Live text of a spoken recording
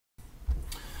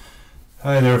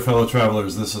Hi there, fellow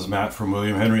travelers. This is Matt from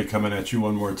William Henry coming at you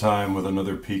one more time with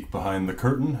another peek behind the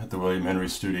curtain at the William Henry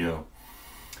studio.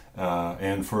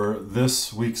 And for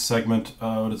this week's segment,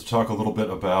 I wanted to talk a little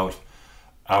bit about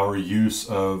our use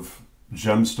of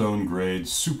gemstone grade,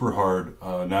 super hard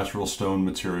natural stone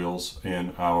materials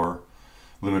in our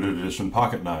limited edition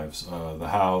pocket knives. The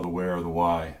how, the where, the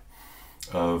why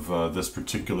of this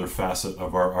particular facet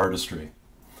of our artistry.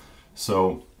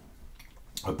 So,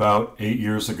 about 8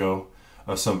 years ago,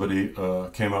 somebody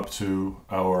came up to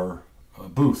our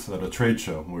booth at a trade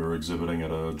show. We were exhibiting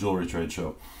at a jewelry trade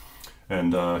show.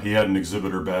 And he had an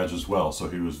exhibitor badge as well, so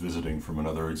he was visiting from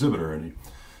another exhibitor. And he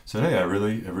said, "Hey, I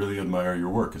really admire your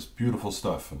work. It's beautiful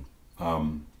stuff.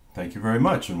 And thank you very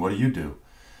much. And what do you do?"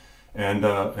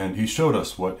 And he showed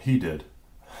us what he did.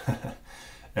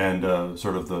 And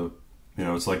sort of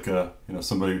it's like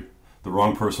somebody, the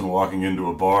wrong person walking into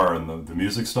a bar and the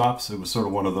music stops. It was sort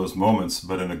of one of those moments,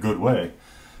 but in a good way.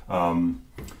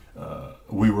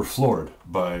 We were floored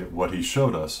by what he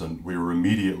showed us, and we were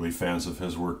immediately fans of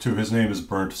his work too. His name is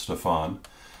Herbert Stephan.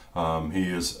 He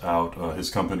is out, his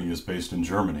company is based in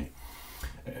Germany.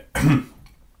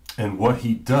 And what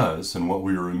he does, and what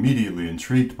we were immediately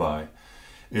intrigued by,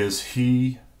 is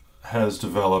he has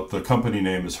developed, the company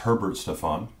name is Herbert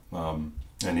Stephan,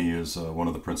 and he is one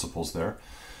of the principals there.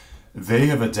 They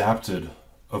have adapted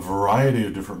a variety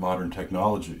of different modern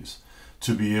technologies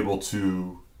to be able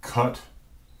to cut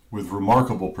with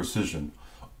remarkable precision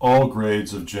all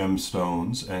grades of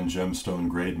gemstones and gemstone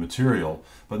grade material,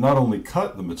 but not only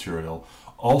cut the material,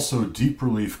 also deep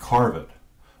relief carve it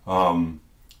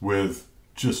with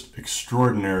just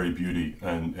extraordinary beauty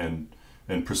and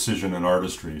precision and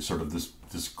artistry, sort of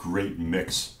this great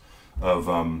mix of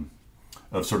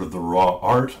sort of the raw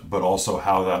art, but also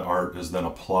how that art is then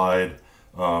applied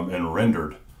and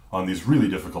rendered on these really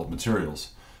difficult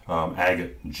materials.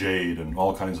 Agate, Jade, and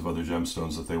all kinds of other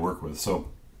gemstones that they work with. So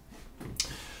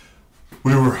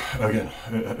we were, again,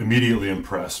 immediately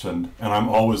impressed, and I'm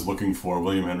always looking for,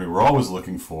 William Henry, we're always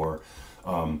looking for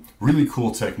really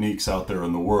cool techniques out there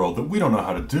in the world that we don't know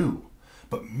how to do.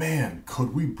 But man,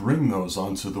 could we bring those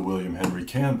onto the William Henry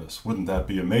canvas? Wouldn't that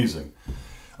be amazing?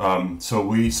 So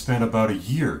we spent about a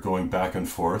year going back and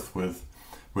forth with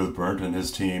Bernd and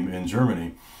his team in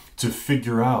Germany to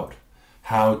figure out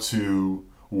how to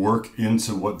work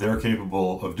into what they're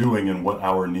capable of doing and what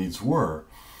our needs were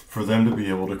for them to be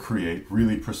able to create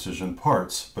really precision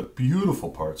parts, but beautiful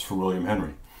parts for William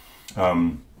Henry.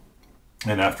 And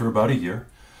after about a year,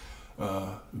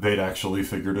 they'd actually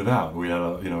figured it out. We had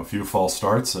a few false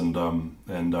starts, and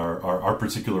our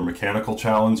particular mechanical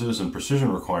challenges and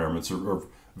precision requirements are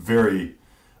very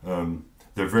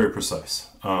they're very precise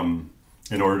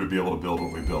in order to be able to build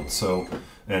what we build. So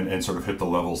and sort of hit the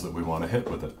levels that we want to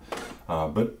hit with it.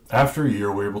 But after a year,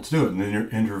 we were able to do it. In the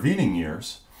intervening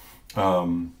years,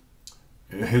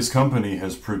 his company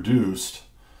has produced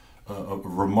a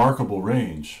remarkable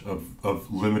range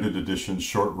of limited edition,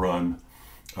 short run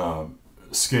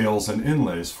scales and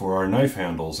inlays for our knife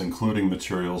handles, including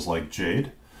materials like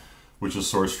Jade, which is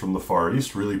sourced from the Far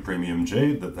East, really premium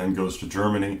jade that then goes to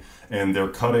Germany, and they're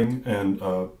cutting and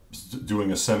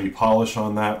doing a semi-polish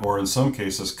on that, or in some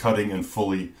cases cutting and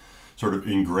fully sort of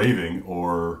engraving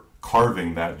or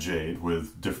carving that jade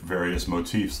with various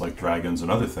motifs like dragons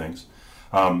and other things.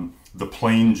 The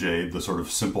plain jade, the sort of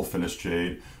simple finished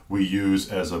jade, we use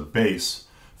as a base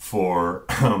for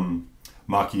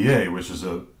makie, which is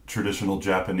a traditional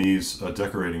Japanese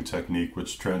decorating technique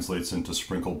which translates into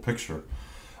sprinkled picture,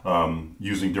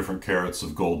 using different carats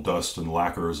of gold dust and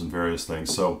lacquers and various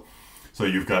things. So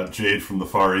you've got jade from the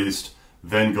Far East,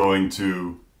 then going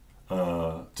to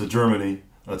Germany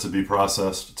to be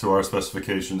processed to our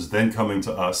specifications, then coming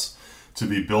to us to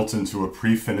be built into a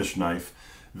pre-finished knife,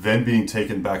 then being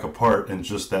taken back apart and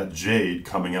just that jade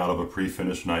coming out of a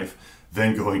pre-finished knife,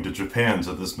 then going to Japan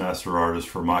to this master artist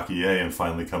for makie, and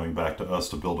finally coming back to us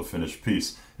to build a finished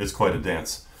piece. It's quite a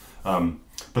dance.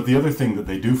 But the other thing that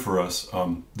they do for us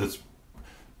that's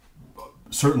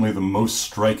certainly the most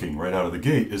striking right out of the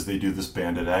gate is they do this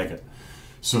banded agate.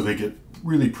 So they get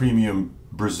really premium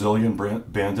Brazilian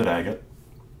banded agate,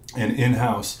 and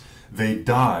in-house they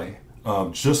dye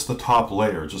just the top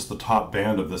layer, just the top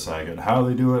band of this agate. How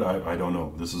they do it, I don't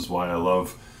know. This is why I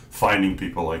love finding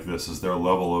people like this, is their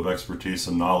level of expertise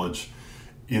and knowledge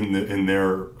in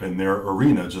their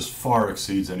arena just far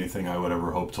exceeds anything I would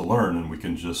ever hope to learn, and we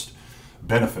can just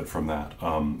benefit from that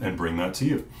and bring that to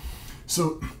you.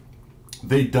 So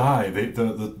they dye,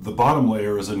 the bottom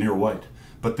layer is a near white,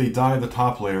 but they dye the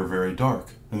top layer very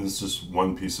dark, and it's just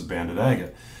one piece of banded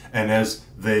agate. And as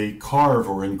they carve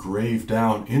or engrave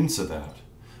down into that,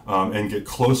 and get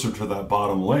closer to that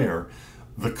bottom layer,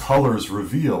 the colors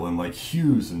reveal in like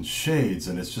hues and shades,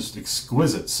 and it's just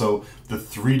exquisite. So the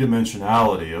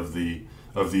three-dimensionality of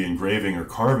the engraving or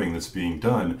carving that's being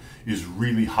done is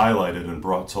really highlighted and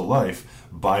brought to life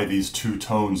by these two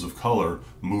tones of color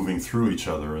moving through each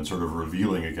other and sort of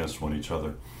revealing against one each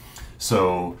other.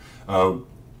 So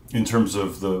in terms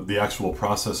of the actual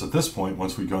process at this point,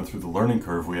 once we've gone through the learning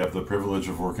curve, we have the privilege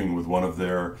of working with one of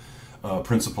their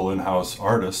principal in-house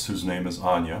artists, whose name is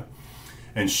Anya.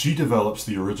 And she develops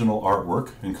the original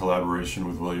artwork in collaboration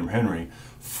with William Henry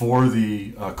for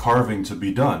the carving to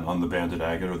be done on the banded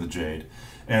agate or the jade.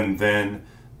 And then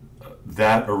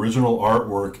that original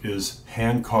artwork is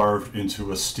hand carved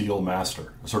into a steel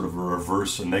master, sort of a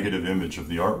reverse, a negative image of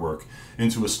the artwork,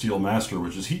 into a steel master,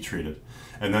 which is heat treated.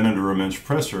 And then under a Mensch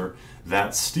presser,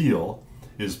 that steel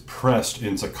is pressed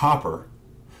into copper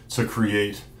to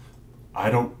create, I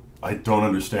don't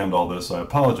understand all this, I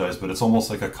apologize, but it's almost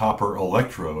like a copper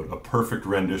electrode, a perfect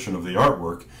rendition of the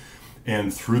artwork.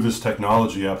 And through this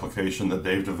technology application that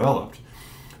they've developed,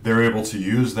 they're able to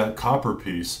use that copper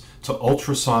piece to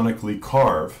ultrasonically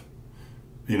carve,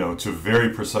 to very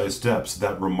precise depths,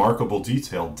 that remarkable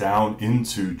detail down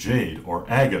into jade or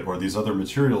agate or these other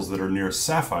materials that are near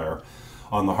sapphire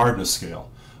on the hardness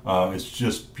scale. It's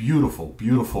just beautiful,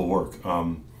 beautiful work.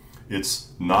 It's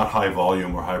not high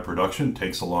volume or high production, it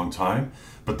takes a long time,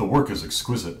 but the work is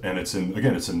exquisite, and it's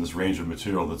in this range of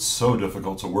material that's so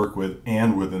difficult to work with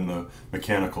and within the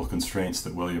mechanical constraints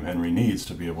that William Henry needs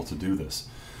to be able to do this.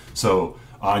 So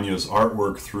Anya's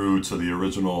artwork through to the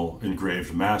original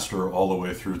engraved master, all the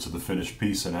way through to the finished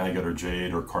piece in agate or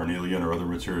jade or carnelian or other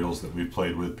materials that we've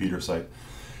played with, petersite,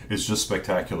 is just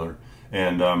spectacular.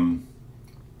 And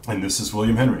this is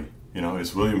William Henry.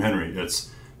 It's William Henry.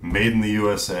 It's made in the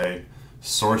USA,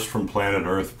 sourced from planet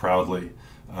Earth proudly,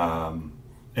 and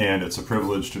it's a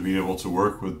privilege to be able to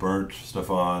work with Herbert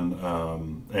Stephan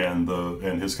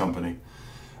and his company,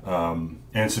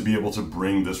 and to be able to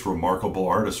bring this remarkable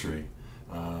artistry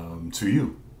to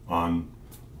you on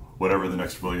whatever the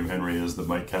next William Henry is that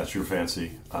might catch your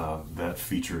fancy, that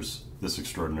features this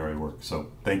extraordinary work.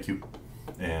 So thank you,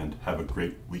 and have a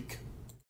great week.